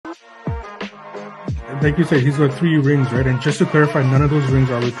like you said, he's got 3 rings, right? And just to clarify, none of those rings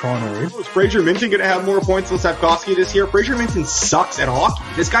are with Toronto, right? Is Fraser Minton going to have more points than Slafkovsky this year? Fraser Minton sucks at hockey.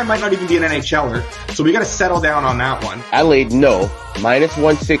 This guy might not even be an NHLer, so we got to settle down on that one. Adelaide, no. Minus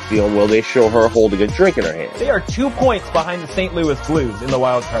 160 on will they show her holding a drink in her hand. They are 2 points behind the St. Louis Blues in the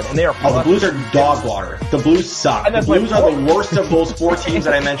wild card, and they are. Oh, the Blues are dog water. The Blues suck. And the Blues are the worst of those 4 teams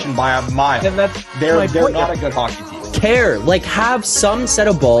that I mentioned by a mile. And they're not a good hockey team. Care, like have some set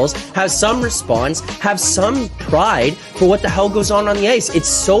of balls, have some response, have some pride for what the hell goes on the ice. It's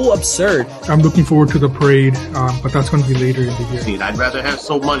so absurd. I'm looking forward to the parade, but that's going to be later in the year. I'd rather have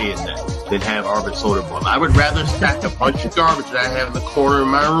so money in that than have Arbor Soderblom. I would rather stack a bunch of garbage that I have in the corner of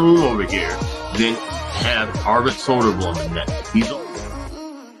my room over here than have Arbor Soderblom in that. He's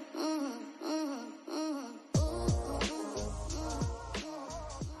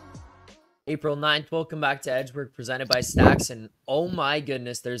April 9th, welcome back to Edgework, presented by Stacks, and oh my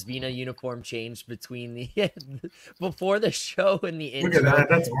goodness, there's been a uniform change between the before the show and the intro. Look at that,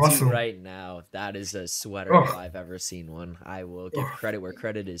 that's awesome. Right now, that is a sweater if I've ever seen one. I will give credit where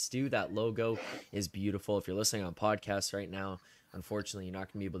credit is due. That logo is beautiful. If you're listening on podcasts right now, unfortunately, you're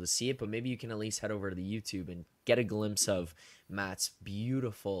not going to be able to see it, but maybe you can at least head over to the YouTube and get a glimpse of Matt's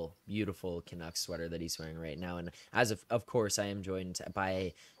beautiful, beautiful Canucks sweater that he's wearing right now. And as of course, I am joined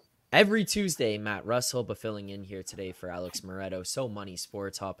by every Tuesday, Matt Russell, but filling in here today for Alex Moretto. So Money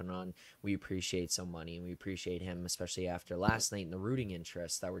Sports hopping on. We appreciate So Money, and we appreciate him, especially after last night and the rooting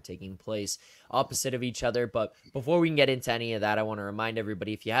interests that were taking place opposite of each other. But before we can get into any of that, I want to remind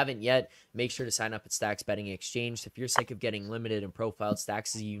everybody, if you haven't yet, make sure to sign up at Stacks Betting Exchange. If you're sick of getting limited and profiled,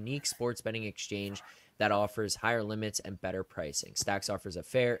 Stacks is a unique sports betting exchange that offers higher limits and better pricing. Stacks offers a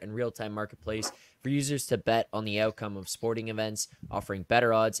fair and real-time marketplace for users to bet on the outcome of sporting events, offering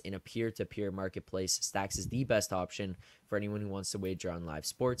better odds in a peer-to-peer marketplace. Stacks is the best option for anyone who wants to wager on live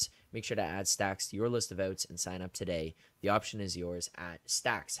sports. Make sure to add Stacks to your list of outs and sign up today. The option is yours at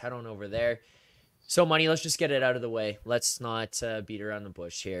Stacks. Head on over there. So, Money, let's just get it out of the way. Let's not beat around the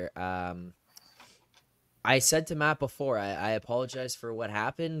bush here. I said to Matt before, I apologize for what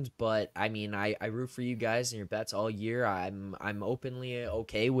happened, but I mean, I root for you guys and your bets all year. I'm openly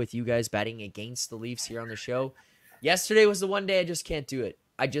okay with you guys betting against the Leafs here on the show. Yesterday was the one day I just can't do it.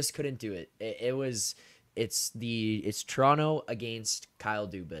 I just couldn't do it. It's Toronto against Kyle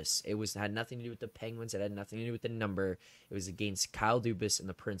Dubas. It had nothing to do with the Penguins. It had nothing to do with the number. It was against Kyle Dubas and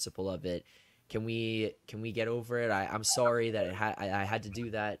the principle of it. Can we get over it? I'm sorry that I had to do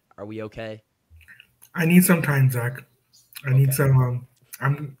that. Are we okay? I need some time, Zach. I need some.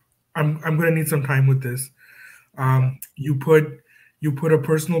 I'm gonna need some time with this. You put a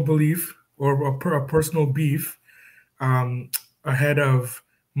personal belief or a personal beef ahead of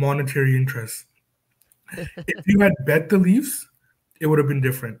monetary interests. If you had bet the Leafs, it would have been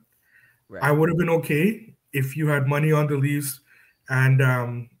different. Right. I would have been okay if you had money on the Leafs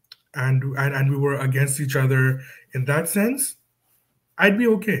and we were against each other in that sense. I'd be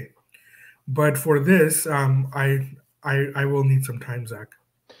okay. But for this, I will need some time, Zach.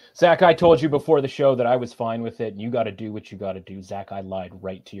 Zach, I told you before the show that I was fine with it. You got to do what you got to do. Zach, I lied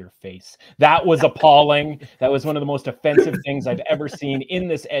right to your face. That was appalling. That was one of the most offensive things I've ever seen in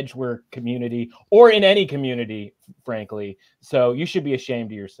this Edgework community or in any community, frankly. So you should be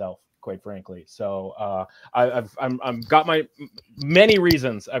ashamed of yourself, quite frankly. So I've got my many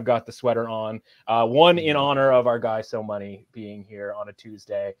reasons I've got the sweater on. One in honor of our guy So Money being here on a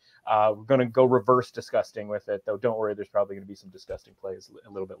Tuesday. We're going to go reverse disgusting with it, though. Don't worry, there's probably going to be some disgusting plays a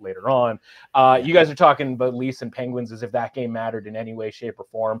little bit later on. You guys are talking about Leafs and Penguins as if that game mattered in any way, shape, or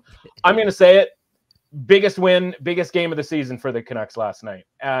form. I'm going to say it. Biggest win, biggest game of the season for the Canucks last night.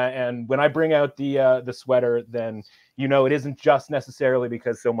 And when I bring out the sweater, then you know it isn't just necessarily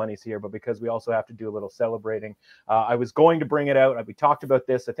because So Money's here, but because we also have to do a little celebrating. I was going to bring it out. We talked about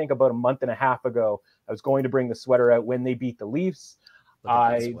this, I think, about a month and a half ago. I was going to bring the sweater out when they beat the Leafs.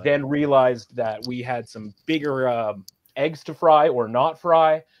 I then realized that we had some bigger eggs to fry or not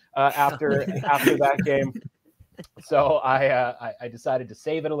fry after that game. So I decided to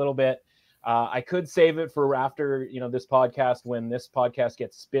save it a little bit. I could save it for after, this podcast, when this podcast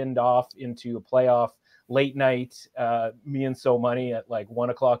gets spinned off into a playoff late night, me and So Money at like 1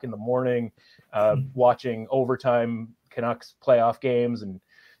 o'clock in the morning, watching overtime Canucks playoff games and,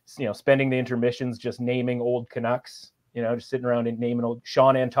 spending the intermissions just naming old Canucks, just sitting around and naming old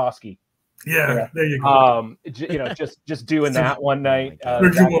Sean Antosky. Yeah, there you go. Just doing that one night.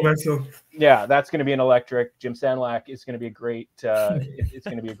 Yeah, that's going to be an electric. Jim Stanlak is going to be a great. It's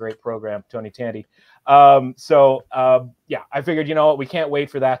going to be a great program. Tony Tandy. I figured, you know what, we can't wait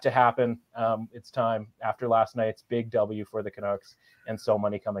for that to happen. It's time after last night's big W for the Canucks and so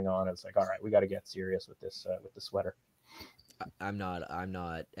money coming on. It's like, all right, we got to get serious with this with the sweater. I'm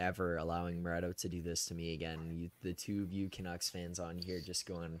not ever allowing Moretto to do this to me again. The two of you Canucks fans on here just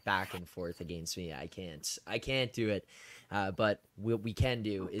going back and forth against me. I can't do it. But what we can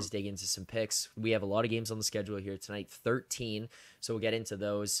do is dig into some picks. We have a lot of games on the schedule here tonight, 13. So we'll get into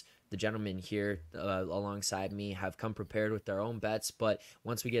those. The gentlemen here alongside me have come prepared with their own bets. But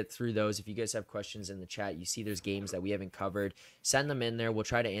once we get through those, if you guys have questions in the chat, you see there's games that we haven't covered, send them in there. We'll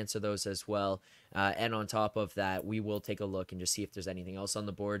try to answer those as well. And on top of that, we will take a look and just see if there's anything else on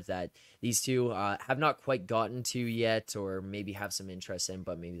the board that these two have not quite gotten to yet, or maybe have some interest in,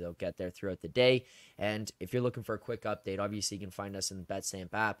 but maybe they'll get there throughout the day. And if you're looking for a quick update, obviously you can find us in the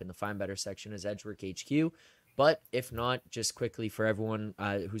BetStamp app. In the Find Better section is Edgework HQ. But if not, just quickly for everyone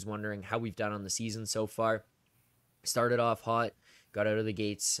who's wondering how we've done on the season so far, started off hot, got out of the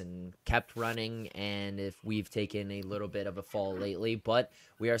gates and kept running, and if we've taken a little bit of a fall lately, but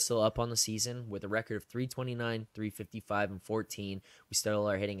we are still up on the season with a record of 329, 355, and 14. We still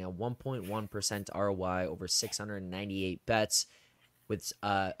are hitting a 1.1% ROI over 698 bets with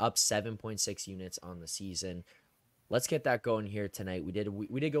up 7.6 units on the season. Let's get that going here tonight. We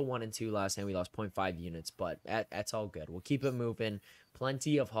did go 1 and 2 last night. We lost 0.5 units, but that's all good. We'll keep it moving.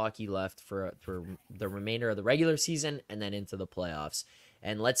 Plenty of hockey left for the remainder of the regular season and then into the playoffs.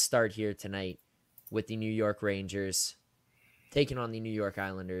 And let's start here tonight with the New York Rangers taking on the New York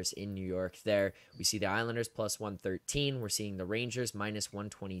Islanders in New York. There we see the Islanders plus 113. We're seeing the Rangers minus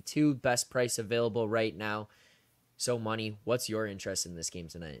 122. Best price available right now. So, Money, what's your interest in this game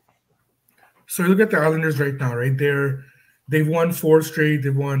tonight? So look at the Islanders right now, right? They've won 4 straight.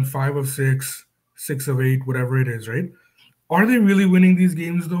 They've won 5 of 6, 6 of 8, whatever it is, right? Are they really winning these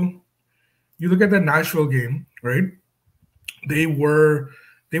games though? You look at that Nashville game, right? They were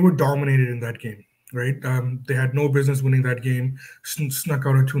dominated in that game, right? They had no business winning that game. Snuck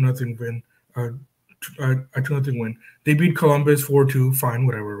out a 2-0 win. A 2-0 win. They beat Columbus 4-2. Fine,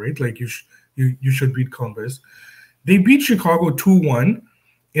 whatever, right? Like you should beat Columbus. They beat Chicago 2-1.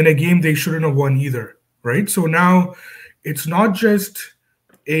 In a game they shouldn't have won either, right? So now it's not just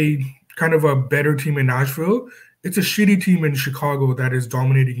a kind of a better team in Nashville. It's a shitty team in Chicago that is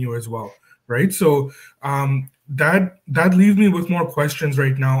dominating you as well, right? So that leaves me with more questions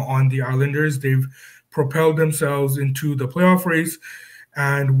right now on the Islanders. They've propelled themselves into the playoff race,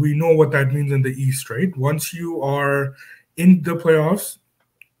 and we know what that means in the East, right? Once you are in the playoffs,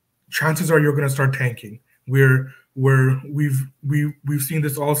 chances are you're going to start tanking. We've seen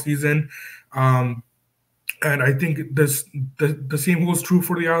this all season, and I think the same holds true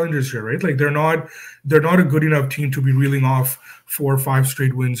for the Islanders here, right? Like they're not a good enough team to be reeling off 4 or 5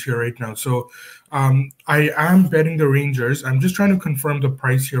 straight wins here right now. So I am betting the Rangers. I'm just trying to confirm the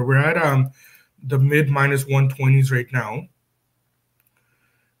price here. We're at the mid minus 120s right now.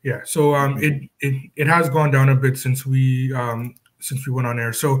 Yeah, so it has gone down a bit since we went on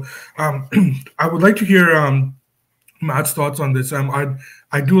air. So I would like to hear Matt's thoughts on this.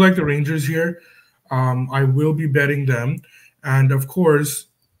 I do like the Rangers here. I will be betting them. And of course,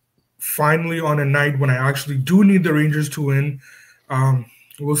 finally on a night when I actually do need the Rangers to win,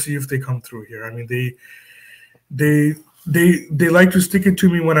 we'll see if they come through here. I mean, they like to stick it to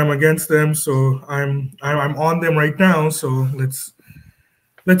me when I'm against them. So I'm on them right now. So let's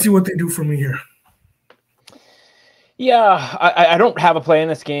see what they do for me here. Yeah, I don't have a play in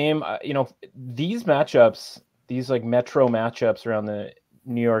this game. These matchups, these like metro matchups around the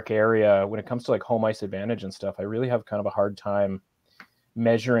New York area, when it comes to like home ice advantage and stuff, I really have kind of a hard time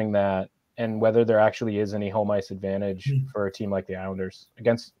measuring that and whether there actually is any home ice advantage for a team like the Islanders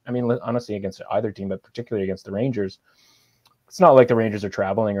honestly against either team, but particularly against the Rangers. It's not like the Rangers are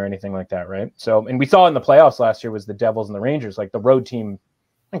traveling or anything like that, right? So, and we saw in the playoffs last year was the Devils and the Rangers, like the road team,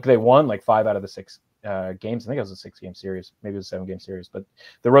 I think they won like 5 out of the 6 games. I think it was a 6-game series, maybe it was a 7-game series, but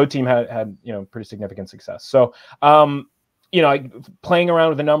the road team had pretty significant success. So playing around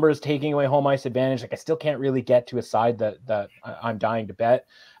with the numbers, taking away home ice advantage, like I still can't really get to a side that I'm dying to bet.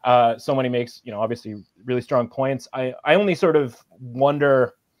 So many makes obviously really strong points. I only sort of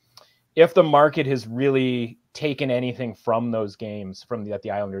wonder if the market has really taken anything from those games that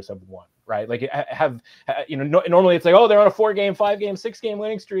the Islanders have won. Right, like normally it's like, oh, they're on a 4-game, 5-game, 6-game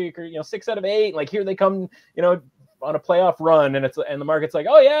winning streak, or 6 out of 8. Like here they come, on a playoff run, and the market's like,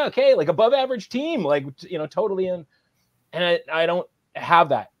 oh yeah, okay, like above average team, like totally in. And I don't have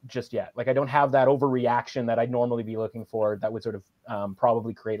that just yet. Like I don't have that overreaction that I'd normally be looking for that would sort of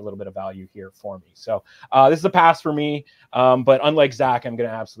probably create a little bit of value here for me. So this is a pass for me. But unlike Zach, I'm going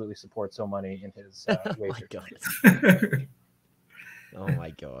to absolutely support So Money in his wager. Oh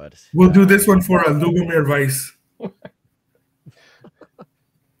my God. We'll do this one for Lubomir Weiss.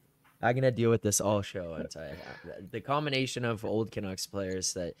 I'm gonna deal with this all show. I'll tell you. The combination of old Canucks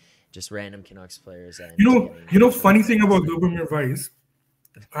players that just random Canucks players. And you know, funny thing about Lubomir Weiss,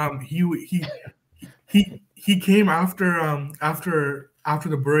 he came after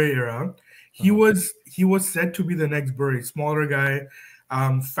the Bure era. He was set to be the next Bure, smaller guy,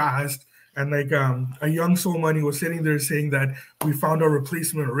 fast, and like a young So Money was sitting there saying that we found our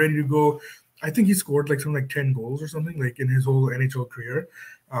replacement, ready to go. I think he scored like something like 10 goals or something like in his whole NHL career.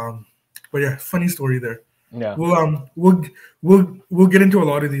 But yeah, funny story there. Yeah, we'll get into a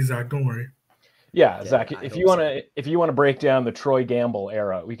lot of these, Zach. Don't worry. Yeah, Zach. If you want to break down the Troy Gamble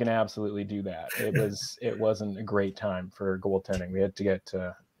era, we can absolutely do that. It wasn't a great time for goaltending. We had to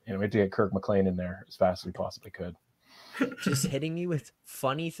get Kirk McLean in there as fast as we possibly could. Just hitting me with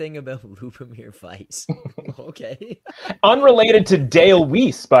funny thing about Lubomir Weiss. Okay. Unrelated to Dale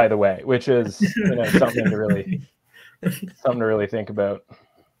Weiss, by the way, which is something to really think about.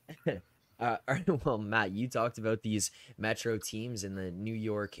 Well, Matt, you talked about these Metro teams in the New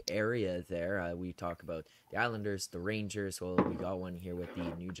York area there. We talk about the Islanders, the Rangers. Well, we got one here with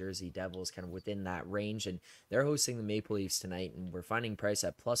the New Jersey Devils kind of within that range, and they're hosting the Maple Leafs tonight, and we're finding price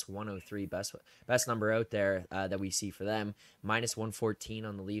at plus 103, best number out there that we see for them. Minus 114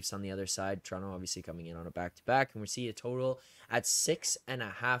 on the Leafs on the other side. Toronto obviously coming in on a back-to-back, and we see a total at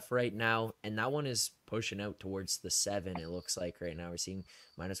 6.5 right now, and that one is pushing out towards the 7. It looks like right now we're seeing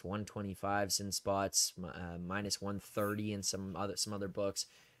minus 125s in spots, minus 130 in some other books.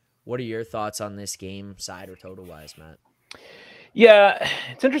 What are your thoughts on this game, side or total wise, Matt? Yeah,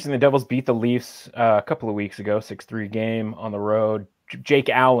 it's interesting. The Devils beat the Leafs a couple of weeks ago, 6-3 game on the road. Jake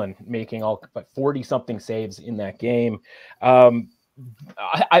Allen making all but 40-something saves in that game. I've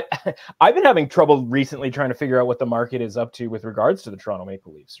been having trouble recently trying to figure out what the market is up to with regards to the Toronto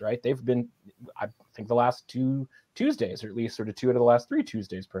Maple Leafs, right? They've been, I think, the last 2 Tuesdays, or at least sort of 2 out of the last 3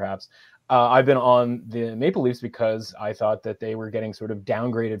 Tuesdays, perhaps. I've been on the Maple Leafs because I thought that they were getting sort of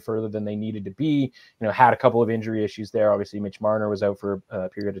downgraded further than they needed to be. Had a couple of injury issues there. Obviously, Mitch Marner was out for a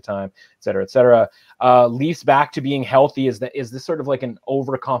period of time, et cetera, et cetera. Leafs back to being healthy. Is this sort of like an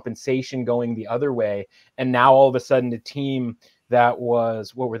overcompensation going the other way? And now all of a sudden the team that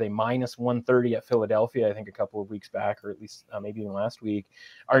was, what were they, minus 130 at Philadelphia, I think a couple of weeks back, or at least maybe even last week,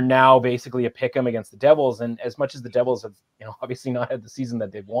 are now basically a pick 'em against the Devils. And as much as the Devils have, obviously not had the season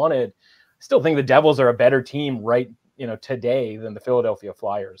that they've wanted, I still think the Devils are a better team today than the Philadelphia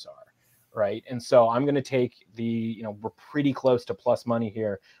Flyers are. Right. And so I'm going to take we're pretty close to plus money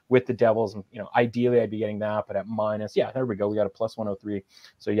here with the Devils. Ideally I'd be getting that, but at minus, there we go. We got a plus 103.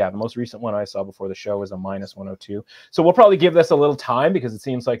 So the most recent one I saw before the show was a minus 102. So we'll probably give this a little time because it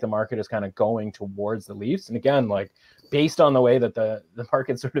seems like the market is kind of going towards the Leafs. And again, like based on the way that the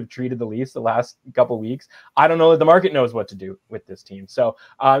market sort of treated the Leafs the last couple of weeks, I don't know that the market knows what to do with this team. So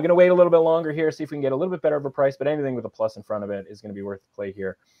I'm going to wait a little bit longer here, see if we can get a little bit better of a price, but anything with a plus in front of it is going to be worth the play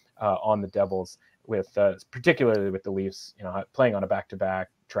here. On the Devils, with particularly with the Leafs, playing on a back-to-back,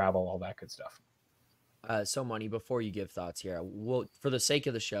 travel, all that good stuff. So Money, before you give thoughts here, for the sake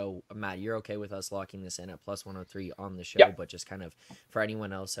of the show, Matt, you're okay with us locking this in at plus 103 on the show, yep. But just kind of for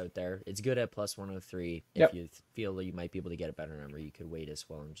anyone else out there, it's good at plus 103. Yep. If you feel that you might be able to get a better number, you could wait as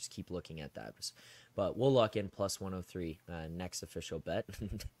well and just keep looking at that. But we'll lock in plus 103 next official bet.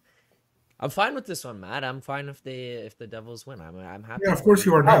 I'm fine with this one, Matt. I'm fine if the Devils win. I'm happy. Yeah, of course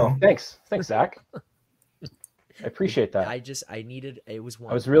you are now. Oh, thanks, Zach. I appreciate that. I needed. It was one.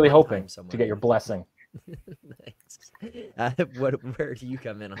 I was really hoping to get your blessing. Where do you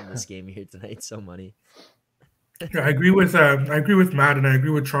come in on this game here tonight? So Money. Yeah, I agree with Matt, and I agree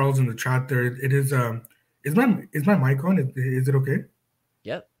with Charles in the chat there. It is is my mic on? Is it okay?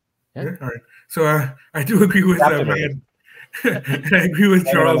 Yep. Yeah. All right. So I do agree with Matt. I agree with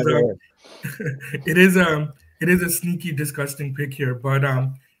Charles. It is a sneaky, disgusting pick here, but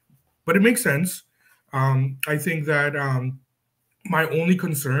it makes sense. I think that my only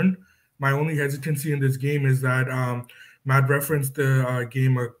concern, my only hesitancy in this game is that Matt referenced the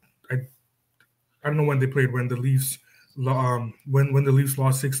game. I don't know when they played, when the Leafs when the Leafs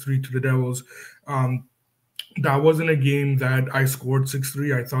lost 6-3 to the Devils. That wasn't a game that I scored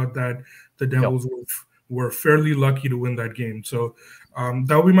 6-3. I thought that the Devils were fairly lucky to win that game. So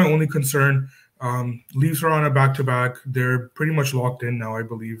that would be my only concern. Leafs are on a back-to-back. They're pretty much locked in now, I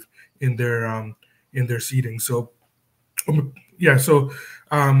believe, in their seeding. So, yeah. So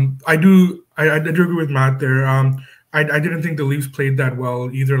I do agree with Matt there. I didn't think the Leafs played that well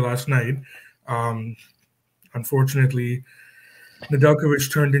either last night. Unfortunately,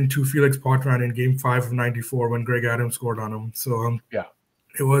 Nedeljkovic turned into Felix Potvin in Game 5 of '94 when Greg Adams scored on him. So yeah,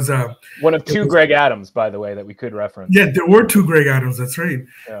 it was one of two Greg Adams, by the way, that we could reference. Yeah, there were two Greg Adams. That's right.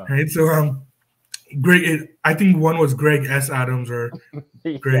 Yeah. Right. So I think one was Greg S. Adams or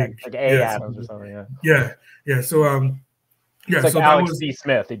Greg like A. Adams or something. Yeah. So yeah. It's like so Alex that was, C.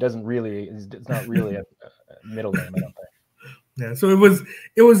 Smith. He doesn't really. It's not really a middle name, I don't think. Yeah, so it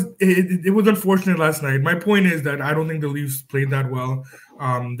was unfortunate last night. My point is that I don't think the Leafs played that well.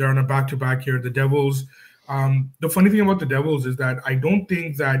 They're on a back-to-back here. The Devils. The funny thing about the Devils is that I don't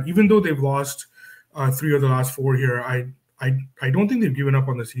think that even though they've lost 3 of the last 4 here, I don't think they've given up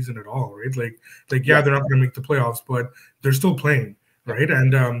on the season at all. Right? Like yeah, they're not going to make the playoffs, but they're still playing, right?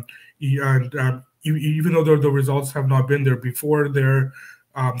 And even though the results have not been there before their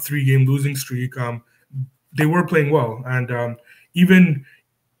 3-game losing streak. They were playing well, and even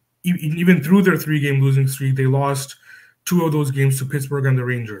through their 3-game losing streak, they lost 2 of those games to Pittsburgh and the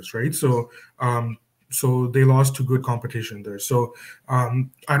Rangers, right? So they lost to good competition there. So I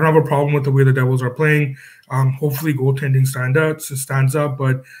don't have a problem with the way the Devils are playing. Hopefully, goaltending stands up,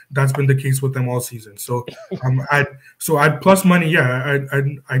 but that's been the case with them all season. So I'd plus money. Yeah,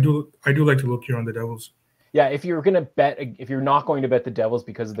 I do like to look here on the Devils. Yeah, if you're not going to bet the Devils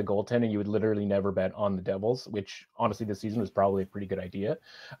because of the goaltending, you would literally never bet on the Devils, which honestly this season was probably a pretty good idea.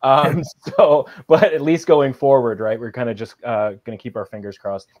 But at least going forward, right, we're kind of just going to keep our fingers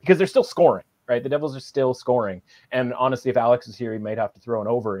crossed because they're still scoring, right? The Devils are still scoring. And honestly, if Alex is here, he might have to throw an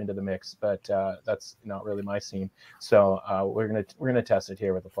over into the mix, but that's not really my scene. So we're gonna test it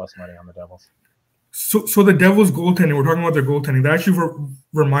here with the plus money on the Devils. So the Devils goaltending, we're talking about their goaltending. That actually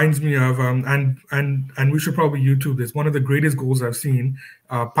reminds me of and we should probably YouTube this. One of the greatest goals I've seen,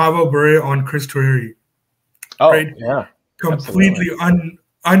 Pavel Bure on Chris Terreri. Oh, right? Yeah. Completely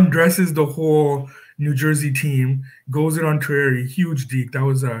undresses the whole New Jersey team, goes in on Terreri, huge deke. That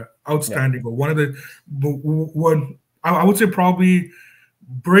was a outstanding goal. I would say probably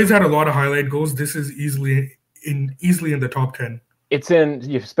Bure's had a lot of highlight goals. This is easily in the top 10. It's in,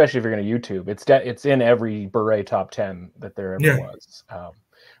 especially if you're going to YouTube. It's in every Bure top 10 that there ever was,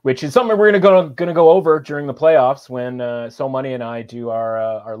 which is something we're going to go over during the playoffs when So Money and I do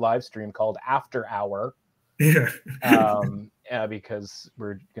our live stream called After Hour. Yeah. Because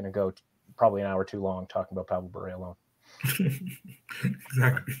we're going to go probably an hour too long talking about Pavel Bure alone.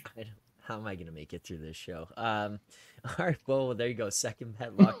 Exactly. How am I going to make it through this show? All right, well, there you go. Second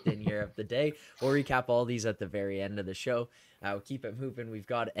bet locked in here of the day. We'll recap all these at the very end of the show. We'll keep it moving. We've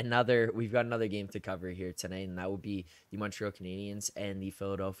got another game to cover here tonight, and that would be the Montreal Canadiens and the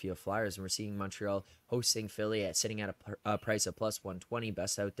Philadelphia Flyers. And we're seeing Montreal hosting Philly sitting at a price of plus 120,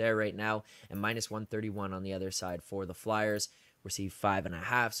 best out there right now, and minus 131 on the other side for the Flyers. We're seeing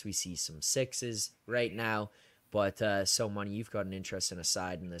 5.5s. We see some 6s right now. But So Money, you've got an interest in a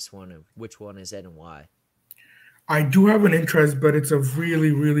side in this one. And which one is it and why? I do have an interest, but it's a really,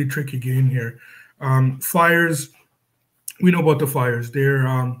 really tricky game here. Flyers, we know about the Flyers.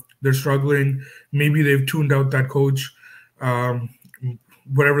 They're struggling. Maybe they've tuned out that coach.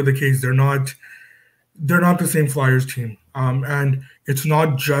 Whatever the case, they're not the same Flyers team. And it's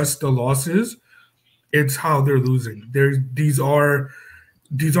not just the losses; it's how they're losing. These are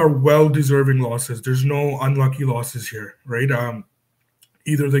well-deserving losses. There's no unlucky losses here, right?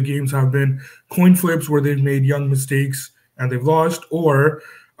 Either the games have been coin flips where they've made young mistakes and they've lost, or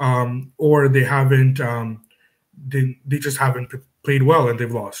they haven't. They just haven't played well and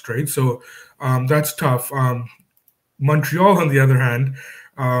they've lost, right? So that's tough. Montreal, on the other hand,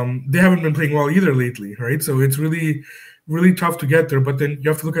 they haven't been playing well either lately, right? So it's really, really tough to get there. But then you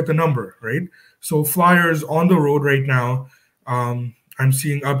have to look at the number, right? So Flyers on the road right now. I'm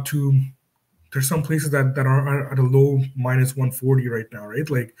seeing up to, there's some places that are at a low minus 140 right now, right?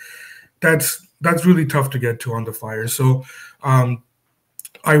 Like that's really tough to get to on the Flyers. So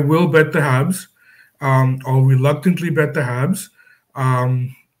I will bet the Habs. I'll reluctantly bet the Habs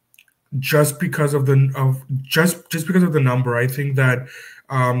just because of the number. I think that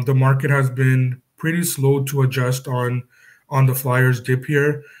the market has been pretty slow to adjust on the Flyers dip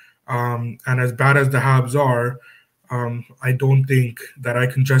here. And as bad as the Habs are, I don't think that I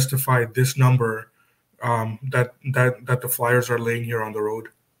can justify this number that the Flyers are laying here on the road.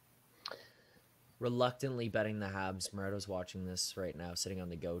 Reluctantly betting the Habs. Moretto's watching this right now, sitting on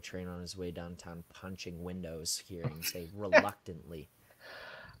the GO train on his way downtown, punching windows, hearing say reluctantly.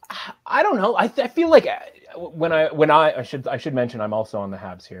 I don't know. I feel like I should mention I'm also on the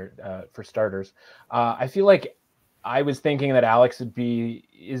Habs here for starters. I feel like I was thinking that Alex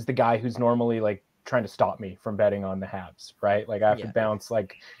is the guy who's normally like trying to stop me from betting on the Habs, right? Like I have to bounce,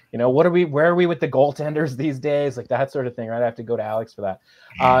 like, where are we with the goaltenders these days? Like that sort of thing, right? I have to go to Alex for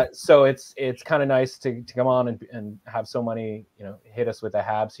that. So it's kind of nice to come on and have so many, hit us with the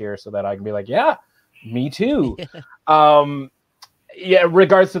Habs here so that I can be like, yeah, me too.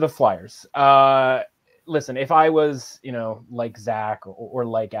 Regards to the Flyers. Listen, if I was, like Zach or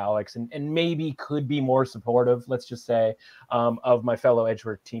like Alex and maybe could be more supportive, let's just say, of my fellow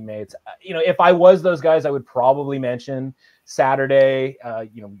Edgeworth teammates, if I was those guys, I would probably mention Saturday.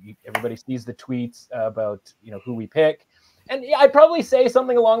 Everybody sees the tweets about, who we pick. And I'd probably say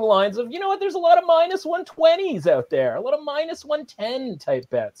something along the lines of, there's a lot of minus 120s out there, a lot of minus 110 type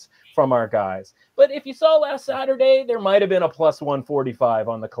bets from our guys. But if you saw last Saturday, there might have been a plus 145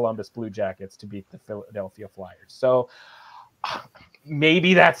 on the Columbus Blue Jackets to beat the Philadelphia Flyers. So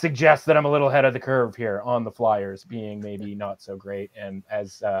maybe that suggests that I'm a little ahead of the curve here on the Flyers being maybe not so great. And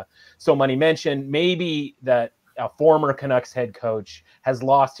as So Money mentioned, maybe that a former Canucks head coach has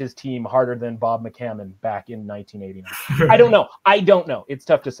lost his team harder than Bob McCammon back in 1989. I don't know. It's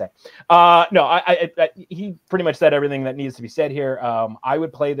tough to say. He pretty much said everything that needs to be said here. I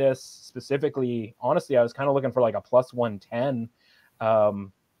would play this specifically. Honestly, I was kind of looking for like a plus 110. I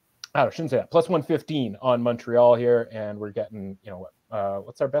shouldn't say that. Plus 115 on Montreal here. And we're getting,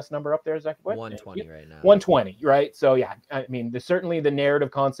 what's our best number up there, Zach? 120 right now. 120, right? So yeah, I mean, certainly the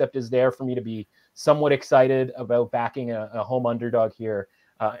narrative concept is there for me to be somewhat excited about backing a home underdog here,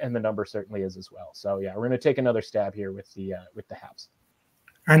 and the number certainly is as well. So yeah, we're going to take another stab here with the Habs.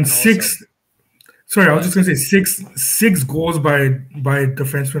 And six. Sorry, I was just going to say six goals by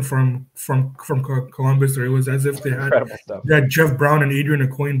defensemen from Columbus. Or it was as if they had Jeff Brown and Adrian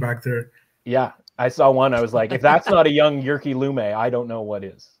Aucoin back there. Yeah, I saw one. I was like, if that's not a young Jyrki Lume, I don't know what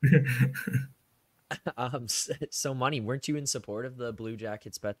is. So Money, weren't you in support of the Blue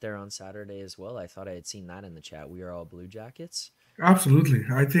Jackets bet there on Saturday as well? I thought I had seen that in the chat. We are all Blue Jackets. Absolutely.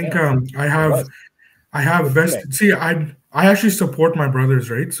 I think I have best. See, I actually support my brothers,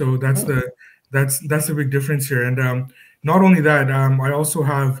 right? So that's the big difference here. And not only that, I also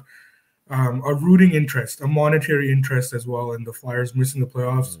have a rooting interest, a monetary interest as well in the Flyers missing the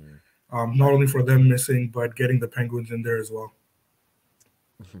playoffs. Not only for them missing, but getting the Penguins in there as well.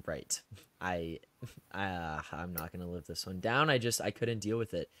 Right. I'm not going to live this one down. I couldn't deal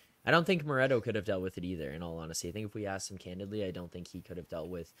with it. I don't think Moretto could have dealt with it either, in all honesty. I think if we asked him candidly, I don't think he could have dealt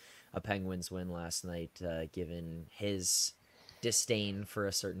with a Penguins win last night, given his disdain for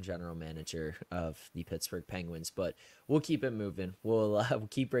a certain general manager of the Pittsburgh Penguins. But we'll keep it moving. We'll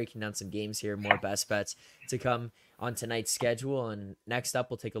keep breaking down some games here, more best bets to come on tonight's schedule. And next up,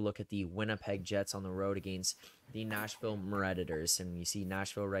 we'll take a look at the Winnipeg Jets on the road against the Nashville Predators. And you see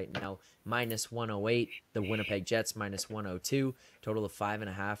Nashville right now minus 108, the Winnipeg Jets minus 102, total of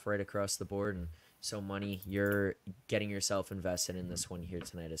 5.5 right across the board. And so Money, you're getting yourself invested in this one here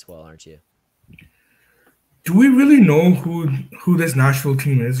tonight as well, aren't you? Do we really know who this Nashville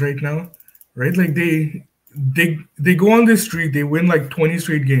team is right now? Right? Like they go on this streak, they win like 20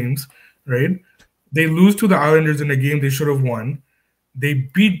 straight games, right? They lose to the Islanders in a game they should have won. They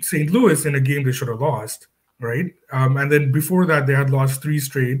beat St. Louis in a game they should have lost, right? And then before that, they had lost 3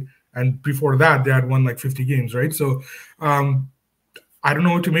 straight. And before that, they had won like 50 games, right? So I don't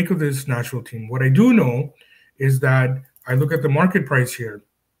know what to make of this Nashville team. What I do know is that I look at the market price here,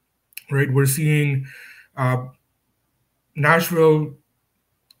 right? We're seeing Nashville,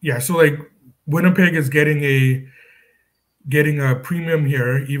 so like Winnipeg is getting a premium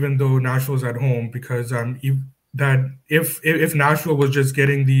here, even though Nashville's at home, because if Nashville was just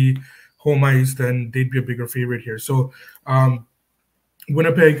getting the home ice, then they'd be a bigger favorite here. So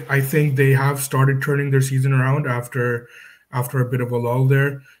Winnipeg, I think they have started turning their season around after a bit of a lull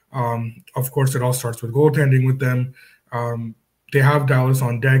there. Of course, it all starts with goaltending with them. They have Dallas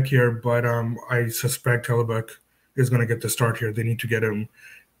on deck here, but I suspect Hellebuck is going to get the start here. They need to get him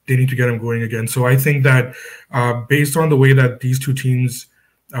going again. So I think that based on the way that these two teams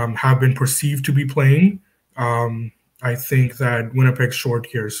have been perceived to be playing, I think that Winnipeg's short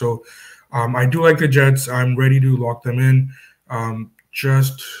here. So I do like the Jets. I'm ready to lock them in.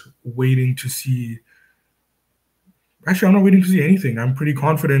 Just waiting to see. Actually, I'm not waiting to see anything. I'm pretty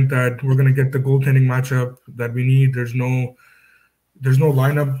confident that we're going to get the goaltending matchup that we need. There's no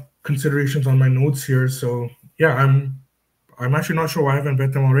lineup considerations on my notes here. So yeah, I'm actually not sure why I haven't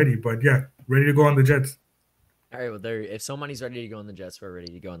bet them already, but yeah, ready to go on the Jets. All right, well, if somebody's ready to go on the Jets, we're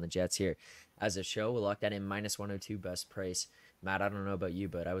ready to go on the Jets here. As a show, we'll lock that in minus 102 best price. Matt, I don't know about you,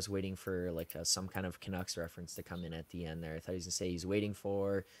 but I was waiting for like some kind of Canucks reference to come in at the end there. I thought he was going to say he's waiting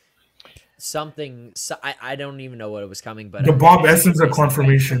for something. So, I don't even know what it was coming, but The Bob Essence of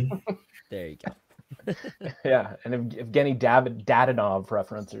confirmation. There you go. Yeah, and Evgeny Dadonov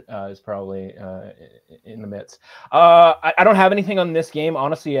reference is probably in the midst. I don't have anything on this game,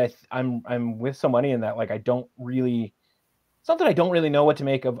 honestly. I'm with some money in that. Like, I don't really. It's not that I don't really know what to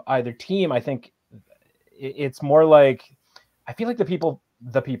make of either team. I think it's more like I feel like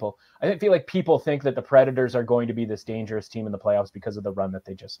I feel like people think that the Predators are going to be this dangerous team in the playoffs because of the run that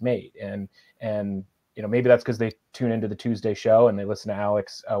they just made, and maybe that's because they tune into the Tuesday show and they listen to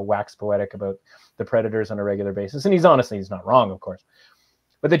Alex wax poetic about the Predators on a regular basis, and he's not wrong, of course.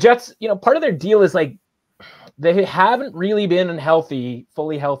 But the Jets, part of their deal is like they haven't really been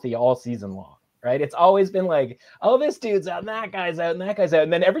fully healthy all season long. Right? It's always been like, oh, this dude's out and that guy's out and that guy's out.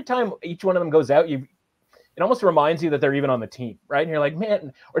 And then every time each one of them goes out, it almost reminds you that they're even on the team, right? And you're like,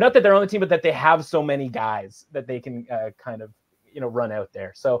 man, or not that they're on the team, but that they have so many guys that they can kind of, run out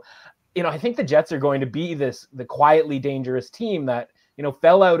there. So, I think the Jets are going to be the quietly dangerous team that,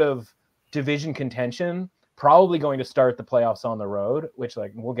 fell out of division contention, probably going to start the playoffs on the road, which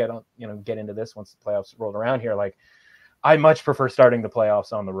like we'll get into this once the playoffs roll around here. Like, I much prefer starting the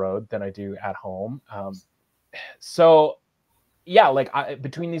playoffs on the road than I do at home. So, yeah, like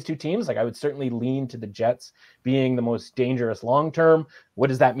between these two teams, like I would certainly lean to the Jets being the most dangerous long-term. What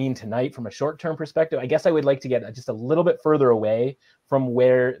does that mean tonight from a short-term perspective? I guess I would like to get just a little bit further away from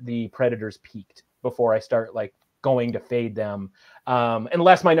where the Predators peaked before I start like going to fade them.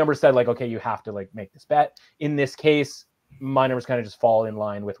 Unless my numbers said like, okay, you have to like make this bet. In this case, my numbers kind of just fall in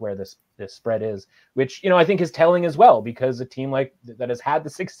line with where this spread is, which, I think is telling as well, because a team like that has had the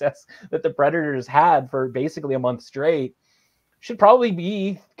success that the Predators had for basically a month straight should probably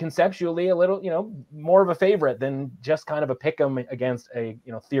be conceptually a little, more of a favorite than just kind of a pick 'em against a,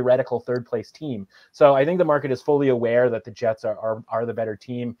 theoretical third place team. So I think the market is fully aware that the Jets are the better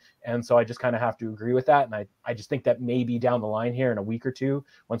team. And so I just kind of have to agree with that. And I just think that maybe down the line here in a week or two,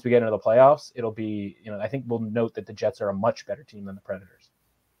 once we get into the playoffs, it'll be, I think we'll note that the Jets are a much better team than the Predators.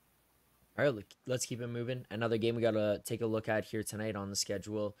 All right, let's keep it moving. Another game we got to take a look at here tonight on the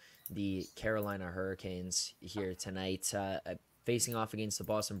schedule, the Carolina Hurricanes here tonight. Facing off against the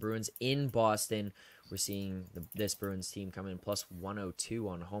Boston Bruins in Boston. We're seeing this Bruins team come in plus 102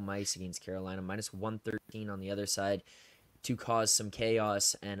 on home ice against Carolina, minus 113 on the other side to cause some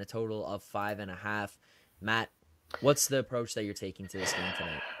chaos and a total of 5.5. Matt, what's the approach that you're taking to this game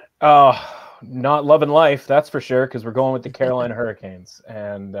tonight? Oh, not loving life, that's for sure, because we're going with the Carolina Hurricanes.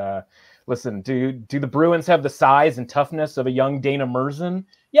 And listen, do the Bruins have the size and toughness of a young Dana Merzen?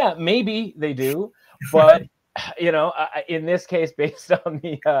 Yeah, maybe they do, but in this case, based on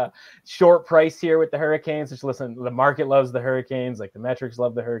the short price here with the Hurricanes, which listen, the market loves the Hurricanes, like the metrics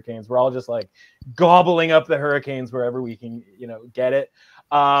love the Hurricanes. We're all just like gobbling up the Hurricanes wherever we can, get it.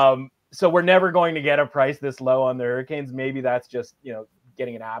 So we're never going to get a price this low on the Hurricanes. Maybe that's just,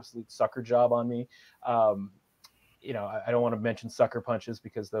 getting an absolute sucker job on me. I don't want to mention sucker punches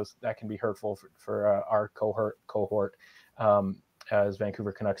because that can be hurtful for our cohort as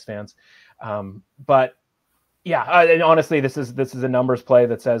Vancouver Canucks fans. But yeah, and honestly, this is a numbers play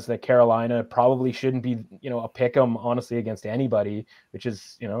that says that Carolina probably shouldn't be, a pick 'em honestly against anybody, which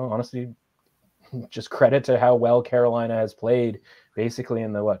is, honestly, just credit to how well Carolina has played basically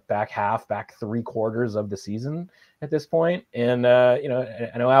in the back three quarters of the season at this point. And I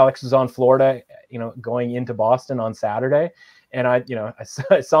know Alex is on Florida, going into Boston on Saturday. And I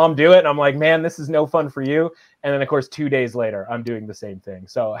saw him do it, and I'm like, man, this is no fun for you. And then, of course, 2 days later, I'm doing the same thing.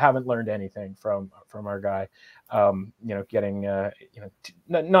 So I haven't learned anything from our guy. Getting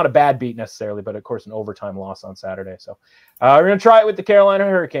not a bad beat necessarily, but of course an overtime loss on Saturday. So we're gonna try it with the Carolina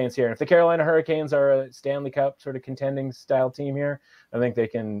Hurricanes here. If the Carolina Hurricanes are a Stanley Cup sort of contending style team here, I think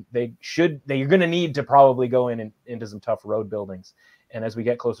you're gonna need to probably go into some tough road buildings. And as we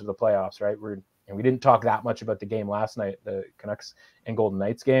get closer to the playoffs, right, we didn't talk that much about the game last night, the Canucks and Golden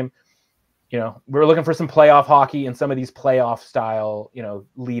Knights game. We're looking for some playoff hockey and some of these playoff style,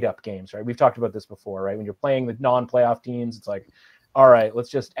 lead up games, right? We've talked about this before, right? When you're playing the non-playoff teams, it's like, all right, let's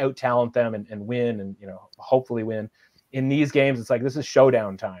just out talent them and win and, hopefully win. In these games, it's like, this is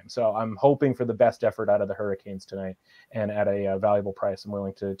showdown time. So I'm hoping for the best effort out of the Hurricanes tonight, and at a valuable price. I'm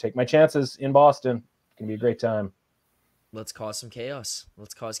willing to take my chances in Boston. It's going to be a great time. Let's cause some chaos.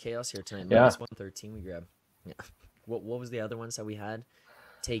 Let's cause chaos here tonight. Yeah. Minus 113 we grab. Yeah. What was the other ones that we had?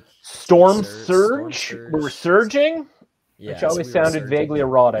 Storm Surge. We were surging, yeah, which always sounded vaguely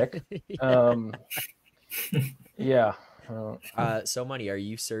erotic. Yeah. So Money, are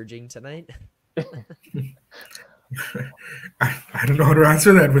you surging tonight? I don't know how to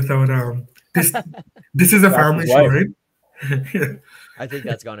answer that without this is a family show, right? I think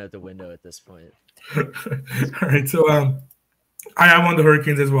that's gone out the window at this point. All right, so I am on the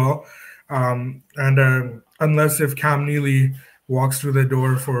Hurricanes as well, and unless if Cam Neely walks through the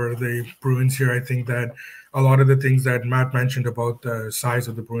door for the Bruins here, I think that a lot of the things that Matt mentioned about the size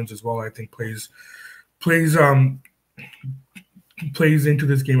of the Bruins as well, I think plays into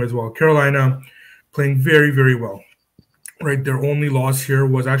this game as well. Carolina playing very, very well. Right, their only loss here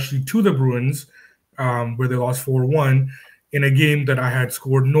was actually to the Bruins, where they lost 4-1 in a game that I had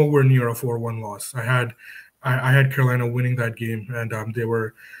scored nowhere near a 4-1 loss. I had Carolina winning that game, and they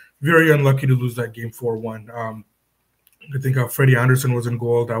were very unlucky to lose that game 4-1. I think Freddie Anderson was in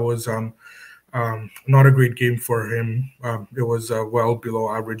goal. That was not a great game for him. It was a well below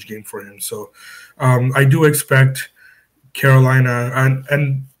average game for him. So I do expect Carolina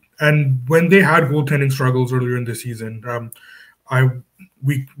and when they had goaltending struggles earlier in the season,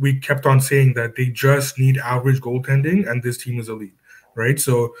 we kept on saying that they just need average goaltending, and this team is elite, right?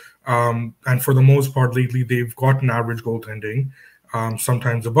 So, and for the most part lately, they've gotten average goaltending,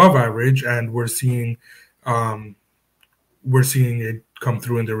 sometimes above average, and we're seeing it come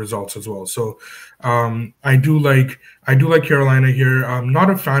through in the results as well. So, I do like Carolina here. I'm not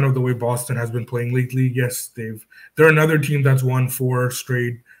a fan of the way Boston has been playing lately. Yes, they're another team that's won 4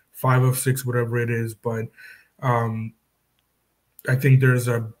 straight. 5 of 6, whatever it is, but I think there's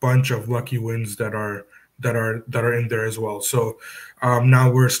a bunch of lucky wins that are in there as well. So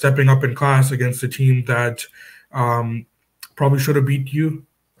now we're stepping up in class against a team that probably should have beat you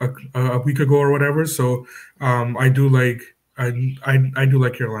a week ago or whatever. So I do like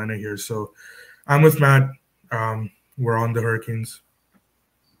Carolina here. So I'm with Matt. We're on the Hurricanes.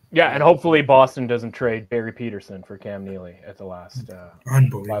 Yeah, and hopefully Boston doesn't trade Barry Peterson for Cam Neely at the last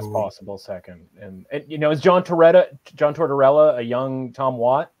possible second. And you know, is John Tortorella a young Tom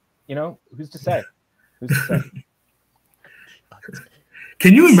Watt? You know, who's to say?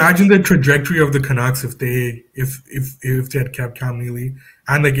 Can you imagine the trajectory of the Canucks if they had kept Cam Neely,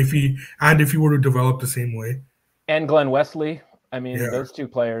 and like if he were to develop the same way? And Glenn Wesley. I mean, those two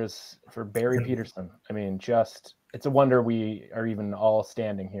players for Barry Peterson. I mean, it's a wonder we are even all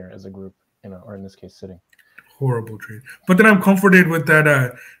standing here as a group, you know, or in this case, sitting. Horrible trade. But then I'm comforted with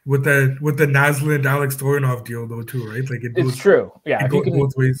that, with the Naslund Alex Stoyanov deal though too, right? Like it's true. Yeah, it goes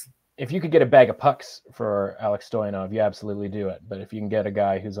both ways. If you could get a bag of pucks for Alex Stoyanov, you absolutely do it. But if you can get a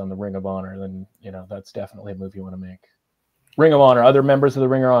guy who's on the Ring of Honor, then you know that's definitely a move you want to make. Ring of Honor, other members of the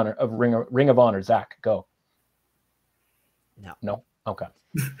Ring of Honor, Zach, go. No. Okay.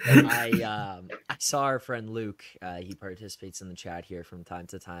 I saw our friend Luke. He participates in the chat here from time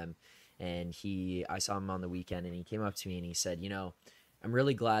to time, and I saw him on the weekend, and he came up to me and he said, "You know, I'm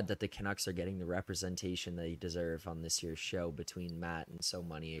really glad that the Canucks are getting the representation they deserve on this year's show between Matt and So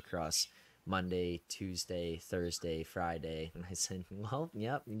Money across Monday, Tuesday, Thursday, Friday." And I said, "Well,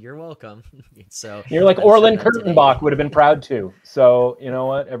 yep, you're welcome." So you're like Orland Kurtenbach would have been proud too. So you know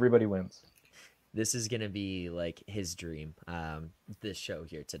what? Everybody wins. This is going to be like his dream, this show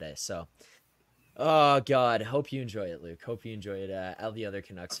here today. So, oh God, hope you enjoy it, Luke. Hope you enjoy it. All the other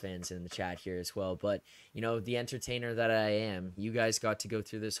Canucks fans in the chat here as well. But, you know, the entertainer that I am, you guys got to go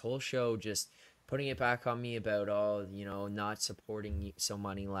through this whole show just putting it back on me about all, you know, not supporting So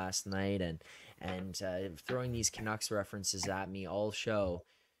Money last night and throwing these Canucks references at me all show.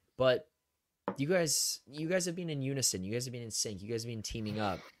 But you guys have been in unison. You guys have been in sync. You guys have been teaming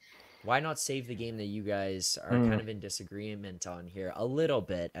up. Why not save the game that you guys are kind of in disagreement on here a little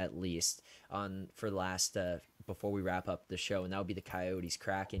bit, at least, for the last before we wrap up the show, and that would be the Coyotes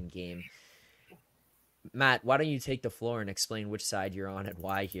Kraken game. Matt, why don't you take the floor and explain which side you're on and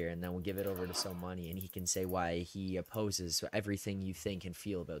why here, and then we'll give it over to So Money, and he can say why he opposes everything you think and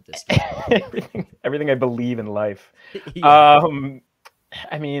feel about this game. everything I believe in life. Yeah.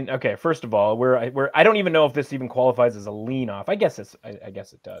 I mean, okay. First of all, I don't even know if this even qualifies as a lean off. I guess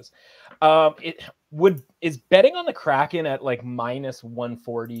it does. Is betting on the Kraken at like minus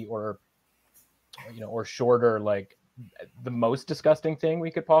 140 or shorter like the most disgusting thing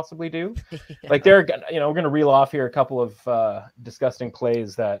we could possibly do? Yeah. Like we're going to reel off here a couple of disgusting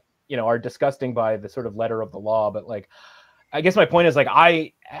plays that are disgusting by the sort of letter of the law, but like. I guess my point is like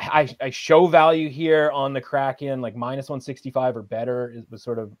I show value here on the Kraken, like minus 165 or better was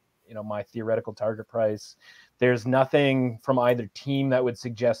sort of my theoretical target price. There's nothing from either team that would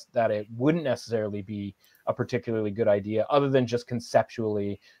suggest that it wouldn't necessarily be a particularly good idea, other than just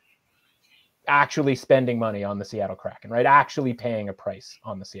conceptually actually spending money on the Seattle Kraken, right? Actually paying a price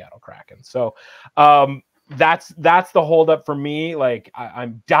on the Seattle Kraken. So that's the holdup for me. Like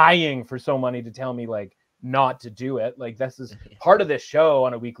I'm dying for So Money to tell me like not to do it. Like this is part of this show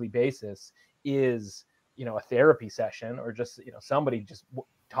on a weekly basis is a therapy session or just, somebody just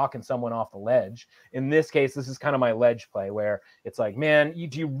talking someone off the ledge. In this case, this is kind of my ledge play where it's like, man,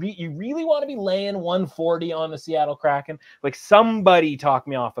 you really want to be laying 140 on the Seattle Kraken? Like, somebody talk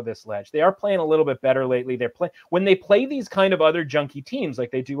me off of this ledge. They are playing a little bit better lately. When they play these kind of other junky teams,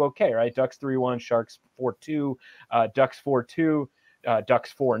 like they do okay, right? Ducks 3-1, Sharks 4-2, Ducks 4-2,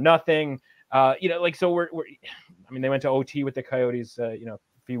 Ducks 4-0. So they went to OT with the Coyotes, a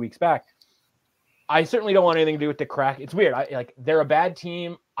few weeks back. I certainly don't want anything to do with the Kraken. It's weird. They're a bad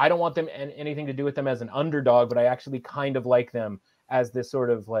team. I don't want them anything to do with them as an underdog, but I actually kind of like them as this sort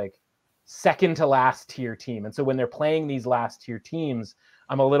of like second to last tier team. And so when they're playing these last tier teams,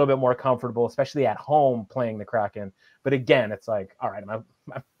 I'm a little bit more comfortable, especially at home, playing the Kraken. But again, it's like, all right,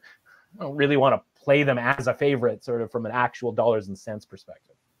 I don't really want to play them as a favorite, sort of from an actual dollars and cents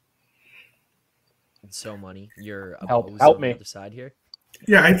perspective. So money, you're help me on the other side here.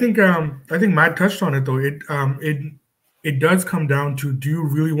 Yeah, I think Matt touched on it though. It does come down to, do you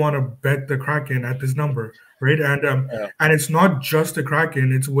really want to bet the Kraken at this number, right? And it's not just the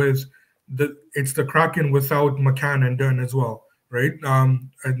Kraken; it's the Kraken without McCann and Dunn as well, right? And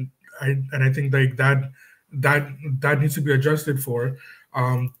I think like that needs to be adjusted for.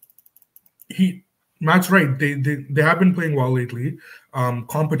 Matt's right. They have been playing well lately.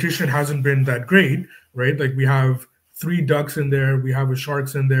 Competition hasn't been that great, right? Like, we have 3 Ducks in there. We have a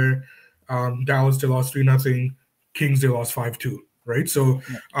Sharks in there. Dallas, they lost 3-0. Kings, they lost 5-2, right? So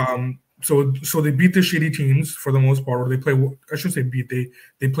so they beat the shitty teams for the most part, or they play, I should say beat,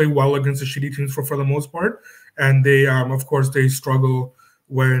 they play well against the shitty teams for the most part. And they, of course, they struggle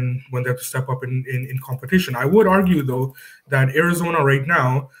when they have to step up in competition. I would argue, though, that Arizona right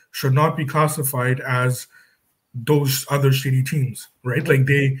now should not be classified as those other shitty teams, right? Like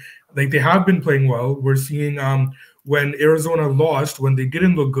they have been playing well. We're seeing when Arizona lost, when they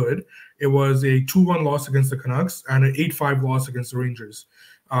didn't look good, it was a 2-1 loss against the Canucks and an 8-5 loss against the Rangers.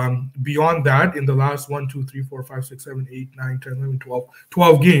 Beyond that, in the last 1, 2, 3, 4, 5, 6, 7, 8, 9, 10, 11,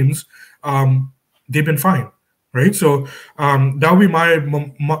 12 games, they've been fine. Right, so that would be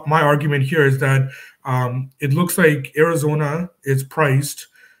my argument here, is that it looks like Arizona is priced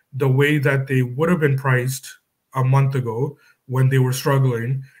the way that they would have been priced a month ago when they were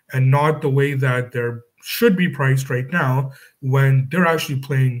struggling, and not the way that they should be priced right now when they're actually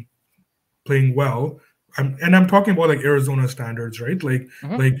playing well. I'm talking about like Arizona standards, right? Like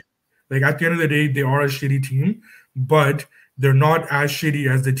at the end of the day, they are a shitty team, but they're not as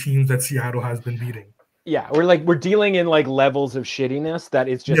shitty as the teams that Seattle has been beating. Yeah, we're dealing in like levels of shittiness that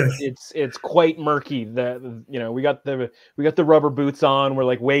it's just it's quite murky. We got the rubber boots on. We're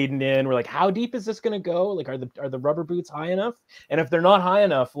like wading in. We're like, how deep is this going to go? Like, are the rubber boots high enough? And if they're not high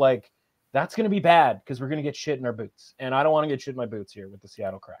enough, like, that's going to be bad, because we're going to get shit in our boots. And I don't want to get shit in my boots here with the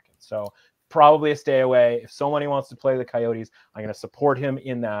Seattle Kraken. So probably a stay away. If somebody wants to play the Coyotes, I'm going to support him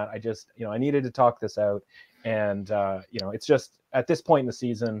in that. I just, I needed to talk this out. And, it's just at this point in the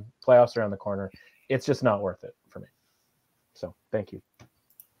season, playoffs around the corner, it's just not worth it for me. So thank you.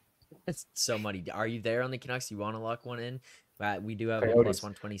 It's so money. Are you there on the Canucks? You want to lock one in? We do have Coyotes. a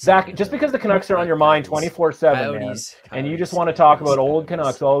 +127. Zach, just because the Canucks are on your mind 24/7, man, and you just want to talk about old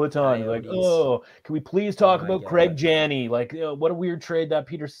Canucks all the time. You're like, oh, can we please talk about Craig Janney? Like, what a weird trade that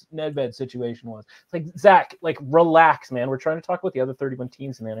Peter Nedved situation was. It's like, Zach, like, relax, man. We're trying to talk about the other 31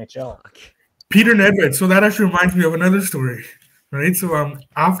 teams in the NHL. Peter Nedved. So that actually reminds me of another story. Right, so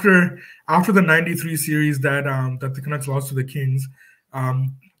after the '93 series that the Canucks lost to the Kings,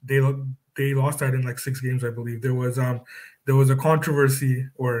 they lost that in like 6 games, I believe. There was a controversy,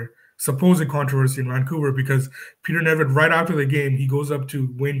 or supposed controversy, in Vancouver, because Peter Nedved, right after the game, he goes up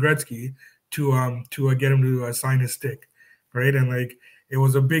to Wayne Gretzky to get him to sign his stick, right? And like, it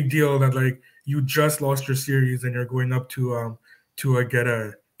was a big deal that like, you just lost your series and you're going up to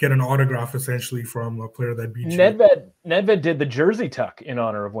get an autograph essentially from a player that beat you. Nedved did the jersey tuck in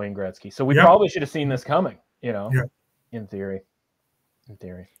honor of Wayne Gretzky, so we probably should have seen this coming. In theory.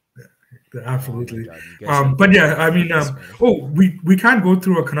 Yeah, absolutely. But yeah, I mean, we can't go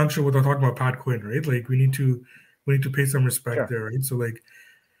through a connection without talking about Pat Quinn, right? Like, we need to pay some respect there, right? So like,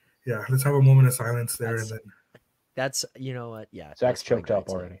 yeah, let's have a moment of silence there, and then that's, you know what, yeah. Zach's choked up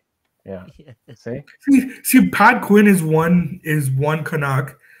already. Yeah. See, Pat Quinn is one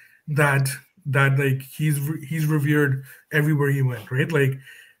Canuck that like he's revered everywhere he went, right? Like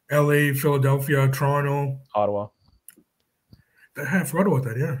LA, Philadelphia, Toronto, Ottawa. I forgot about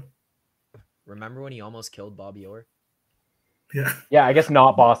that. Yeah. Remember when he almost killed Bobby Orr? Yeah. Yeah, I guess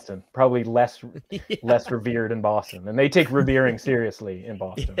not Boston. Probably less revered in Boston, and they take revering seriously in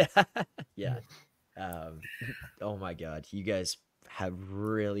Boston. Yeah. Oh my God, you guys have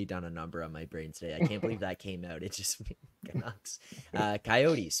really done a number on my brain today. I can't believe that came out. It just Canucks.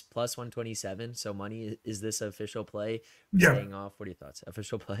 Coyotes plus 127. So money, is this official play? Yeah. Staying off. What are your thoughts?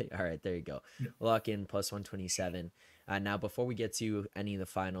 Official play? All right, there you go. Lock in plus 127. Now, before we get to any of the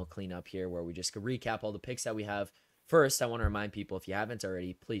final cleanup here, where we just recap all the picks that we have, first, I want to remind people, if you haven't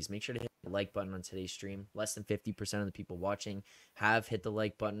already, please make sure to hit the like button on today's stream. Less than 50% of the people watching have hit the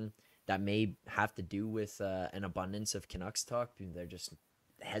like button. That may have to do with an abundance of Canucks talk. They're just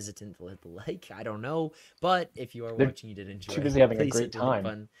hesitant to hit the like. I don't know. But if you are watching, you did enjoy. Too busy having a please great hit the like time.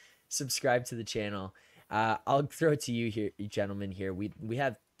 button. Subscribe to the channel. I'll throw it to you here, gentlemen. Here we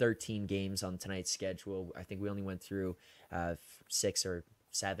have 13 games on tonight's schedule. I think we only went through 6 or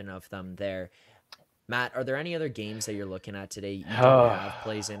 7 of them there. Matt, are there any other games that you're looking at today? You don't have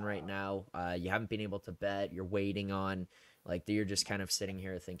plays in right now. You haven't been able to bet. You're waiting on. Like, you're just kind of sitting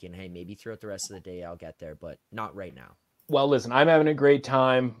here thinking, hey, maybe throughout the rest of the day I'll get there, but not right now. Well, listen, I'm having a great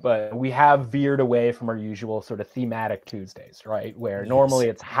time, but we have veered away from our usual sort of thematic Tuesdays, right? Where normally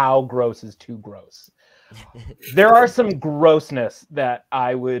it's how gross is too gross. There are some grossness that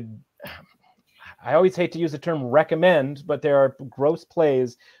I always hate to use the term recommend, but there are gross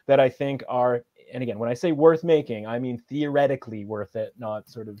plays that I think are, and again, when I say worth making, I mean theoretically worth it, not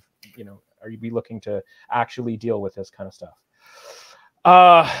sort of, are you be looking to actually deal with this kind of stuff?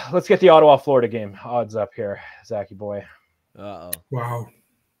 Let's get the Ottawa Florida game odds up here, Zachy boy. Uh-oh. Wow.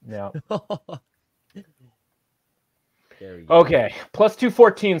 Yeah. There we go. Okay. Plus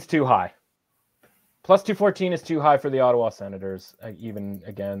 214 is too high. Plus 214 is too high for the Ottawa Senators, even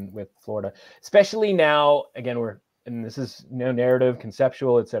again with Florida, especially now. Again, and this is narrative,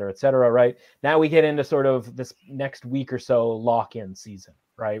 conceptual, et cetera, right? Now we get into sort of this next week or so lock-in season,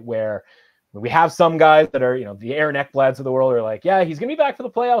 right? Where we have some guys that are, the Aaron Ekblads of the world are like, yeah, he's going to be back for the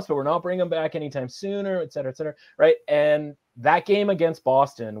playoffs, but we're not bringing him back anytime sooner, et cetera, right? And that game against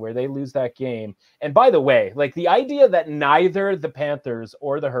Boston, where they lose that game. And by the way, like the idea that neither the Panthers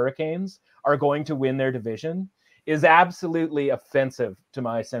or the Hurricanes are going to win their division is absolutely offensive to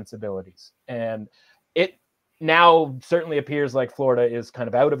my sensibilities. And it now certainly appears like Florida is kind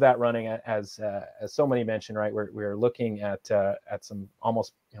of out of that running, as so many mentioned, right? We're looking at some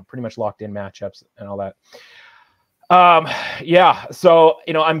almost pretty much locked in matchups and all that. So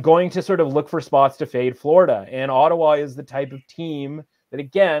I'm going to sort of look for spots to fade Florida, and Ottawa is the type of team that,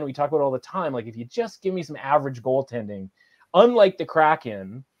 again, we talk about all the time. Like, if you just give me some average goaltending, unlike the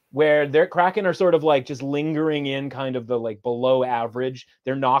Kraken, where their Kraken are sort of like just lingering in kind of the like below average,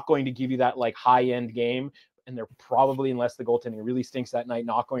 they're not going to give you that like high end game. And they're probably, unless the goaltending really stinks that night,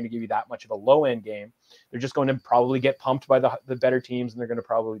 not going to give you that much of a low-end game. They're just going to probably get pumped by the better teams, and they're going to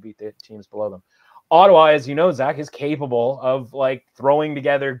probably beat the teams below them. Ottawa, as you know, Zach, is capable of like throwing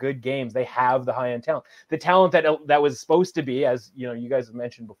together good games. They have the high-end talent. The talent that was supposed to be, as you guys have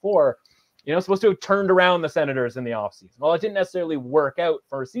mentioned before, supposed to have turned around the Senators in the offseason. Well, it didn't necessarily work out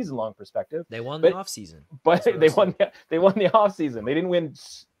for a season-long perspective. They won the offseason. But they won the offseason. They didn't win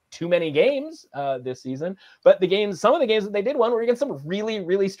too many games this season, but some of the games that they did win were against some really,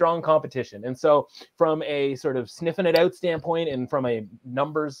 really strong competition. And so from a sort of sniffing it out standpoint and from a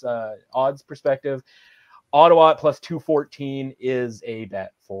numbers odds perspective, Ottawa at plus 214 is a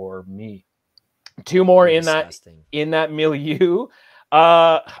bet for me. Two more in that milieu.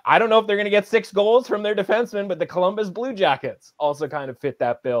 I don't know if they're going to get 6 goals from their defensemen, but the Columbus Blue Jackets also kind of fit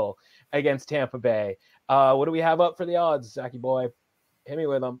that bill against Tampa Bay. What do we have up for the odds, Zachy boy? Hit me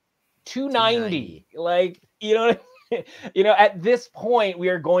with them. 290. Like, at this point, we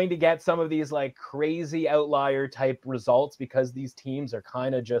are going to get some of these like crazy outlier type results because these teams are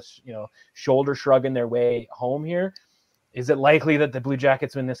kind of just, shoulder shrugging their way home here. Is it likely that the Blue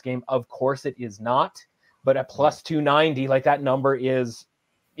Jackets win this game? Of course it is not. But at plus 290, like that number is,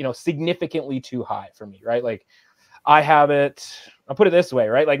 significantly too high for me, right? Like I have it, I'll put it this way,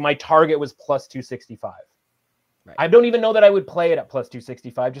 right? Like my target was plus 265. Right. I don't even know that I would play it at plus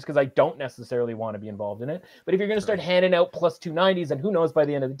 265 just because I don't necessarily want to be involved in it. But if you're going to start handing out plus 290s, and who knows by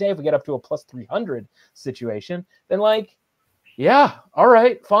the end of the day, if we get up to a plus 300 situation, then like, yeah, all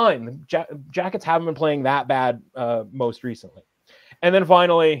right, fine. The Jackets haven't been playing that bad most recently. And then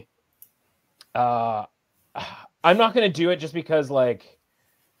finally, I'm not going to do it just because like,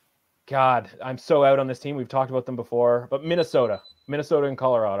 God, I'm so out on this team. We've talked about them before, but Minnesota and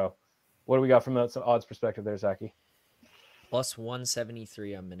Colorado. What do we got from the odds perspective there, Zachy? Plus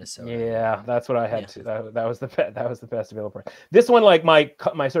 173 on Minnesota. Yeah, that's what I had to. That was the best available price. This one, like my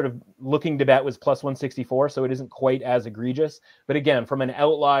sort of looking to bet was plus 164, so it isn't quite as egregious. But again, from an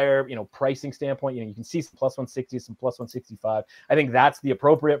outlier, pricing standpoint, you can see some plus 160, some plus 165. I think that's the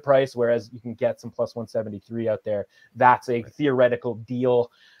appropriate price, whereas you can get some plus 173 out there. That's a theoretical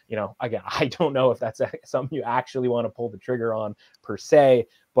deal. Again, I don't know if that's something you actually want to pull the trigger on per se,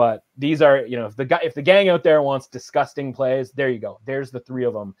 but these are, if the gang out there wants disgusting plays, there you go. There's the three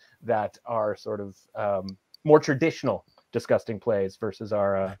of them that are sort of more traditional disgusting plays versus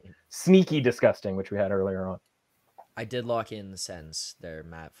our sneaky disgusting, which we had earlier on. I did lock in the Sens there,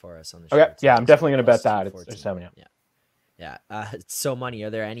 Matt, for us on the show. Okay, yeah, I'm definitely going to bet that. It's 7, yeah. So money. Are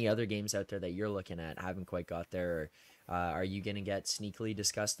there any other games out there that you're looking at, haven't quite got there? Or, are you going to get sneakily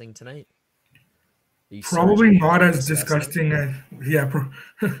disgusting tonight? Probably not as disgusting as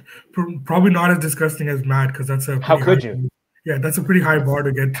probably not as disgusting as Matt, because that's a how could you? Yeah, that's a pretty high bar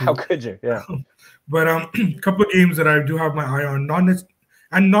to get to. How could you? Yeah. But a couple of games that I do have my eye on, not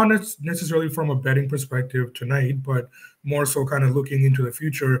necessarily from a betting perspective tonight, but more so kind of looking into the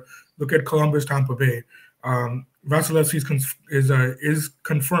future. Look at Columbus, Tampa Bay. Vasilevsky is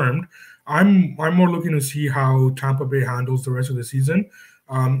confirmed. I'm more looking to see how Tampa Bay handles the rest of the season.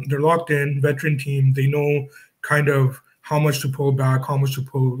 They're locked in, veteran team. They know kind of how much to pull back, how much to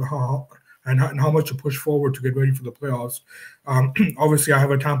pull, and how much to push forward to get ready for the playoffs. Obviously, I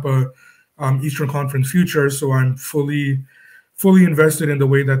have a Tampa Eastern Conference future, so I'm fully invested in the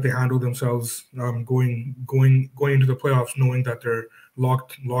way that they handle themselves going into the playoffs, knowing that they're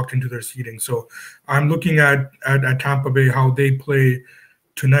locked into their seeding. So I'm looking at Tampa Bay, how they play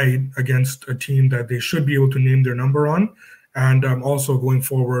tonight against a team that they should be able to name their number on, and also going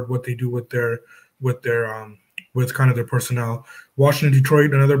forward what they do with kind of their personnel. Washington,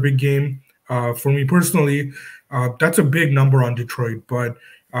 Detroit, another big game. For me personally, that's a big number on Detroit, but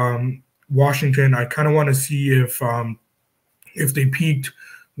Washington, I kind of want to see if they peaked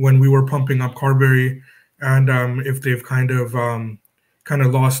when we were pumping up Carberry, and if they've kind of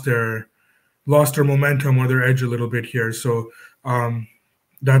lost their momentum or their edge a little bit here. So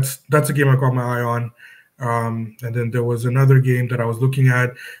that's a game I got my eye on. And then there was another game that I was looking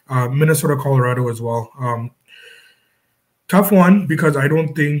at, Minnesota, Colorado as well. Tough one, because I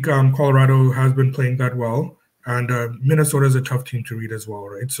don't think Colorado has been playing that well, and Minnesota is a tough team to read as well,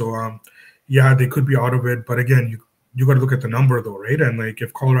 right? So yeah, they could be out of it, but again, you got to look at the number though, right? And like,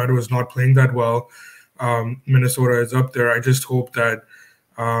 if Colorado is not playing that well, Minnesota is up there. I just hope that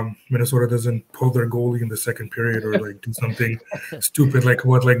Minnesota doesn't pull their goalie in the second period or like do something stupid like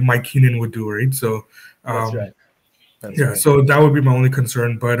what like Mike Keenan would do, right? So that's right. Right. So that would be my only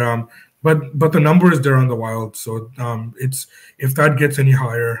concern, but the number is there on the Wild, so it's, if that gets any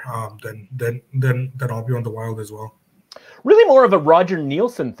higher, then I'll be on the Wild as well. Really more of a Roger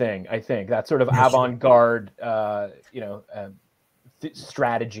Nielsen thing, I think. That sort of avant-garde,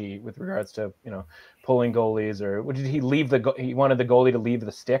 strategy with regards to pulling goalies, or did he leave he wanted the goalie to leave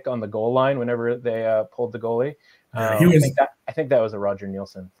the stick on the goal line whenever they pulled the goalie. I think that was a Roger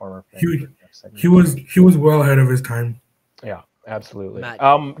Nielsen former thing. He was well ahead of his time. Yeah, absolutely. Matt,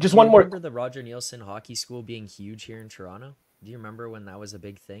 just one more. Remember the Roger Nielsen hockey school being huge here in Toronto? Do you remember when that was a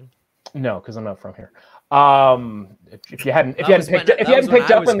big thing? No, because I'm not from here. If you hadn't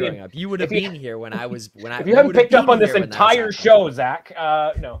picked up on the, you would have been here when I was if you haven't picked up on this entire show, Zach.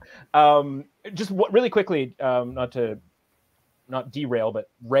 Just really quickly, not derail, but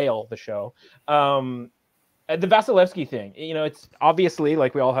rail the show. The Vasilevsky thing, it's obviously,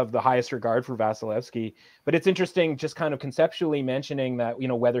 like, we all have the highest regard for Vasilevsky, but it's interesting just kind of conceptually mentioning that,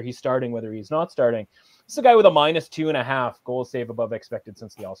 whether he's starting, whether he's not starting. This is a guy with a -2.5 goal save above expected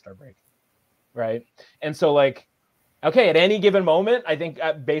since the All-Star break, right? And so, like, okay, at any given moment, I think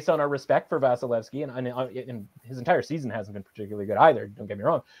based on our respect for Vasilevsky, and his entire season hasn't been particularly good either, don't get me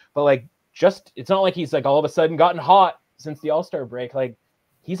wrong, but like, it's not like he's like all of a sudden gotten hot since the All-Star break. Like,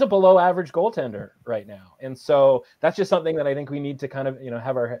 he's a below average goaltender right now. And so that's just something that I think we need to kind of,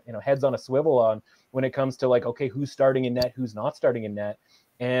 have our, heads on a swivel on when it comes to, like, okay, who's starting in net, who's not starting in net,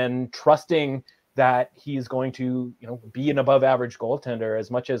 and trusting that he's going to, be an above average goaltender as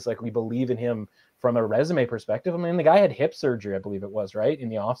much as, like, we believe in him from a resume perspective. I mean, the guy had hip surgery, I believe it was, right, in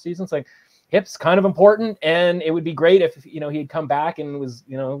the off season. It's like, hip's kind of important, and it would be great if, he'd come back and was,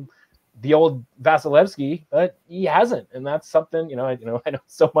 the old Vasilevsky, but he hasn't, and that's something. I know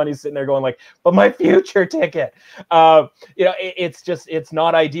so many sitting there going like, "But my future ticket." It's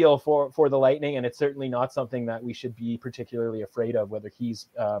not ideal for the Lightning, and it's certainly not something that we should be particularly afraid of, whether he's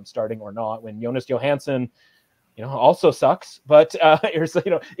starting or not. When Jonas Johansson, also sucks, but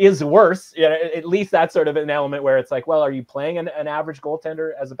is worse. At least that's sort of an element where it's like, well, are you playing an average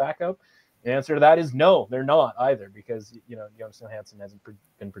goaltender as a backup? The answer to that is no, they're not either, because Jonas Johansson hasn't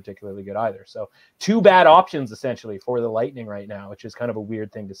been particularly good either. So 2 bad options essentially for the Lightning right now, which is kind of a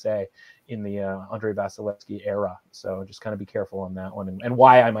weird thing to say in the Andrei Vasilevsky era. So just kind of be careful on that one, and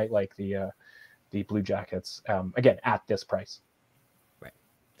why I might like the Blue Jackets again at this price.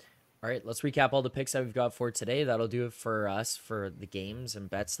 All right, let's recap all the picks that we've got for today. That'll do it for us for the games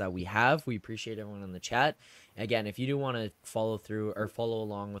and bets that we have. We appreciate everyone in the chat. Again, if you do want to follow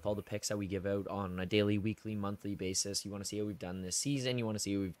along with all the picks that we give out on a daily, weekly, monthly basis, you want to see how we've done this season, you want to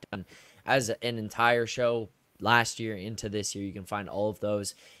see what we've done as an entire show last year into this year, you can find all of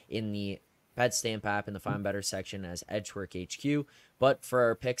those in the Bet Stamp app in the Find Better section as Edgework HQ. But for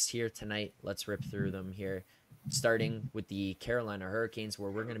our picks here tonight, let's rip through them here. Starting with the Carolina Hurricanes,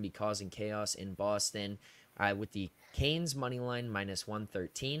 where we're going to be causing chaos in Boston with the Canes money line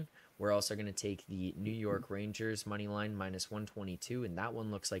 -113. We're also going to take the New York Rangers money line -122, and that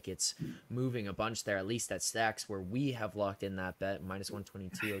one looks like it's moving a bunch there, at least at Stacks, where we have locked in that bet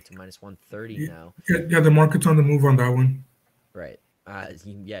 -122 to -130 now. Yeah, the market's on the move on that one. Right.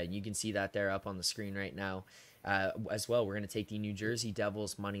 You can see that there up on the screen right now. As well, we're going to take the New Jersey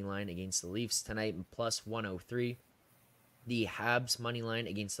Devils money line against the Leafs tonight +103. The Habs money line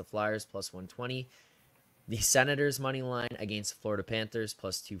against the Flyers +120. The Senators money line against the Florida Panthers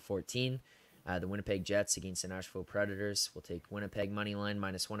 +214. The Winnipeg Jets against the Nashville Predators. We'll take Winnipeg money line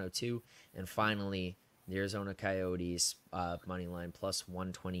 -102. And finally, the Arizona Coyotes money line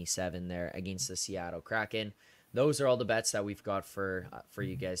 +127 there against the Seattle Kraken. Those are all the bets that we've got for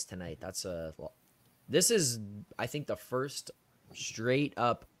you guys tonight. This is, I think, the first straight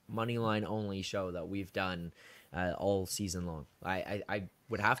up money line only show that we've done all season long. I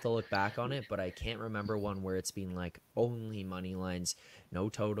would have to look back on it, but I can't remember one where it's been like only money lines, no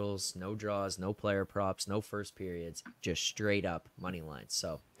totals, no draws, no player props, no first periods, just straight up money lines.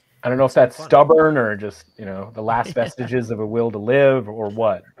 So I don't know if that's stubborn or just the last vestiges of a will to live or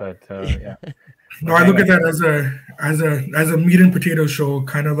what, but yeah. No, I look at that as a meat and potato show,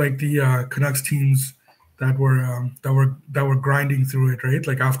 kind of like the Canucks teams that were grinding through it, right?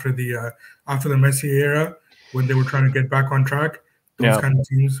 Like after the Messier era, when they were trying to get back on track, those kind of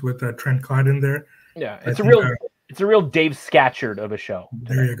teams with Trent Clyde in there. Yeah, it's a real Dave Scatchard of a show.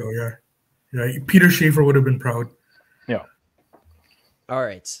 There you go. Yeah. Peter Schaefer would have been proud. Yeah. All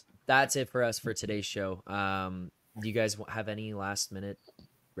right, that's it for us for today's show. Do you guys have any last minute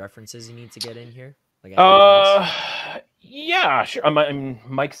references you need to get in here? Yeah, sure. I'm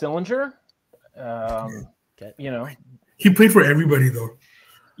Mike Sillinger. Okay. He played for everybody though.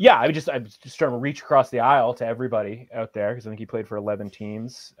 Yeah, I was just trying to reach across the aisle to everybody out there because I think he played for 11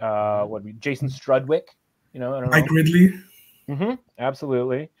 teams. Jason Strudwick? I don't know. Mike Ridley. Mm-hmm.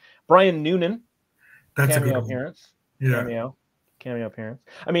 Absolutely. Brian Noonan. That's cameo a good appearance. Yeah. Cameo appearance.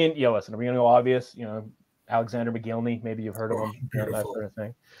 I mean, listen, are we gonna go obvious? Alexander McGillney, maybe you've heard of him, that sort of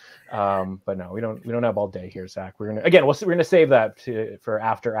thing. But no, we don't have all day here, Zach. We're gonna save that for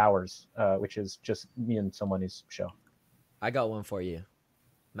after hours, which is just me and somebody's show. I got one for you,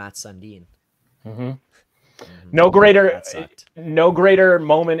 Matt Sundin. Mm-hmm. No greater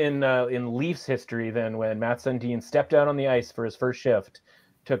moment in Leafs history than when Matt Sundin stepped out on the ice for his first shift,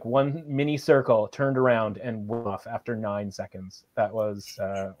 took one mini circle, turned around, and went off after 9 seconds. That was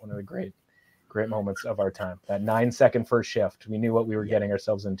one of the great moments of our time. That 9-second first shift. We knew what we were getting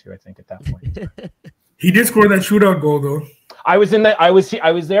ourselves into, I think, at that point. He did score that shootout goal though. I was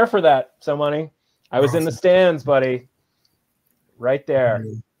there for that, so money. I was in the stands, buddy. Right there.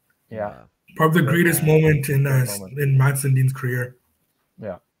 Yeah. Probably the greatest moment in Matt Sundin's career.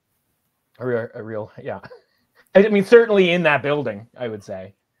 Yeah. A real yeah. I mean, certainly in that building, I would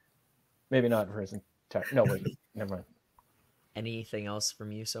say. Maybe not for his entire. No, wait, never mind. Anything else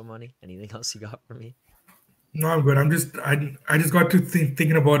from you, So Money? Anything else you got for me? No, I'm good. I just got to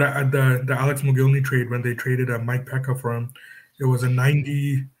thinking about the Alex Moretto trade when they traded Mike Pekka for him. It was a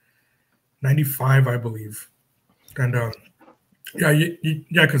 95, I believe. And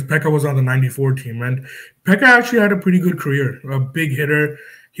because Pekka was on the 94 team. And Pekka actually had a pretty good career. A big hitter.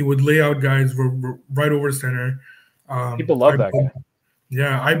 He would lay out guys right over center. People love that guy.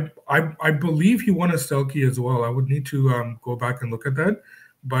 Yeah, I believe he won a Selke as well. I would need to go back and look at that.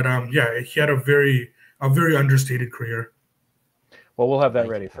 But he had a very understated carear. Well, we'll have that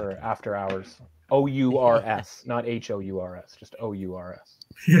ready for after hours. OURS, not HOURS, just OURS.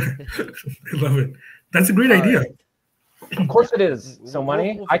 Yeah, I love it. That's a great idea. Right. Of course it is. So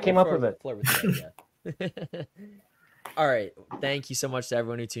money, I came up with it. All right. Thank you so much to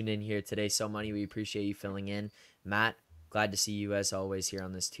everyone who tuned in here today. So Money, we appreciate you filling in. Matt, Glad to see you as always here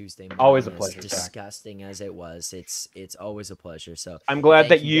on this Tuesday morning. Always a pleasure, As Zach. disgusting as it was, it's always a pleasure. So I'm glad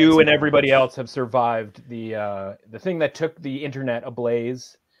that thank you guys and very everybody much. else have survived the thing that took the internet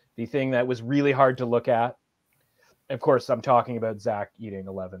ablaze, the thing that was really hard to look at. Of course, I'm talking about Zach eating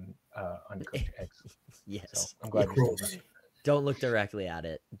 11 uncooked eggs. Yes. So I'm glad you're still there. Don't look directly at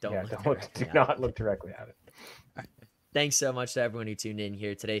it. Do directly at not it. look directly at it. Thanks so much to everyone who tuned in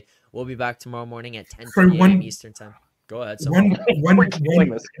here today. We'll be back tomorrow morning at 10 Sorry, a.m. Eastern time. Go ahead. One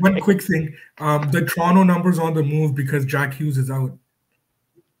quick thing. The Toronto numbers on the move because Jack Hughes is out.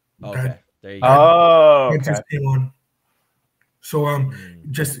 Okay. There you go. Oh, That okay. just came on. So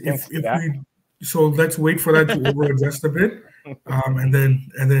just if we let's wait for that to over adjust a bit. And then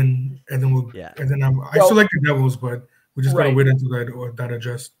we'll I still like the Devils, but we just gotta wait until that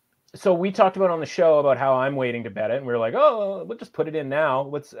adjusts. So we talked about on the show about how I'm waiting to bet it, and we were like, oh, we'll just put it in now.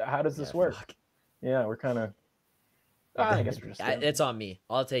 How does this work? Fuck. Yeah, we're kind of. I guess we're just. It's on me.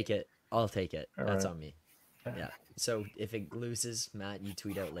 I'll take it. That's right. on me. Yeah. So if it loses, Matt, you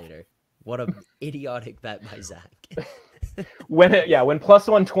tweet out later. What a idiotic bet by Zach. When plus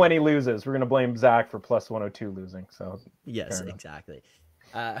 120 loses, we're gonna blame Zach for plus 102 losing. So yes, exactly.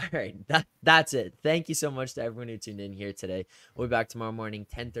 All right, that's it. Thank you so much to everyone who tuned in here today. We'll be back tomorrow morning,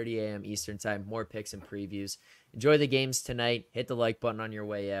 10:30 a.m. Eastern time. More picks and previews. Enjoy the games tonight. Hit the like button on your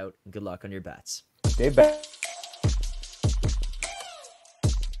way out. And good luck on your bets. Stay back.